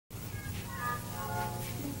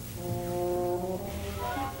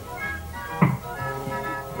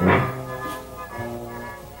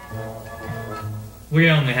We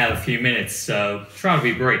only have a few minutes, so try to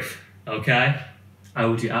be brief, okay? I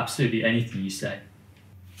will do absolutely anything you say.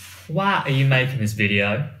 Why are you making this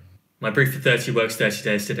video? My brief for 30 Works 30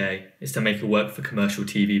 Days today is to make it work for commercial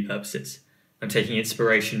TV purposes. I'm taking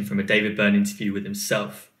inspiration from a David Byrne interview with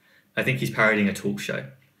himself. I think he's parodying a talk show.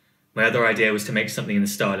 My other idea was to make something in the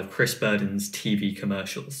style of Chris Burden's TV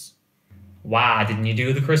commercials. Why didn't you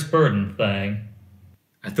do the Chris Burden thing?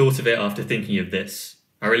 I thought of it after thinking of this.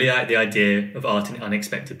 I really like the idea of art in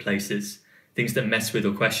unexpected places, things that mess with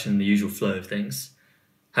or question the usual flow of things.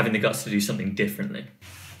 Having the guts to do something differently.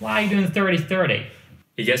 Why are you doing 30-30?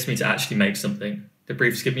 It gets me to actually make something. The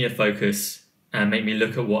briefs give me a focus and make me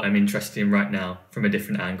look at what I'm interested in right now from a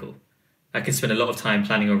different angle. I can spend a lot of time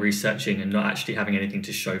planning or researching and not actually having anything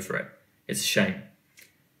to show for it. It's a shame.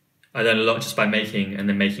 I learn a lot just by making and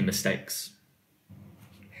then making mistakes.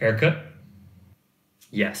 Haircut?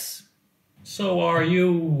 Yes. So are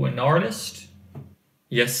you an artist?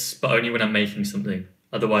 Yes, but only when I'm making something.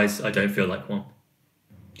 Otherwise, I don't feel like one.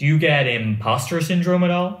 Do you get imposter syndrome at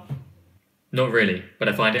all? Not really, but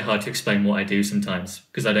I find it hard to explain what I do sometimes,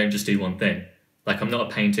 because I don't just do one thing. Like, I'm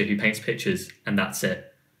not a painter who paints pictures, and that's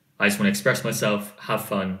it. I just want to express myself, have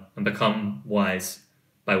fun, and become wise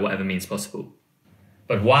by whatever means possible.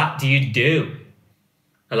 But what do you do?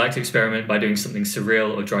 I like to experiment by doing something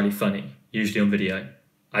surreal or dryly funny, usually on video.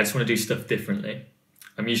 I just want to do stuff differently.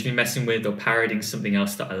 I'm usually messing with or parodying something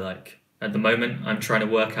else that I like. At the moment, I'm trying to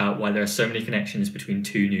work out why there are so many connections between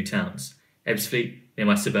two new towns. Ebbsfleet, near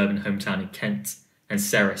my suburban hometown in Kent, and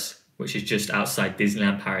Serres, which is just outside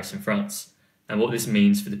Disneyland Paris in France, and what this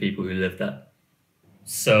means for the people who live there.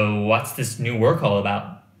 So what's this new work all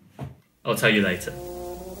about? I'll tell you later.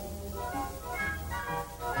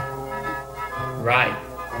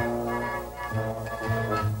 Right.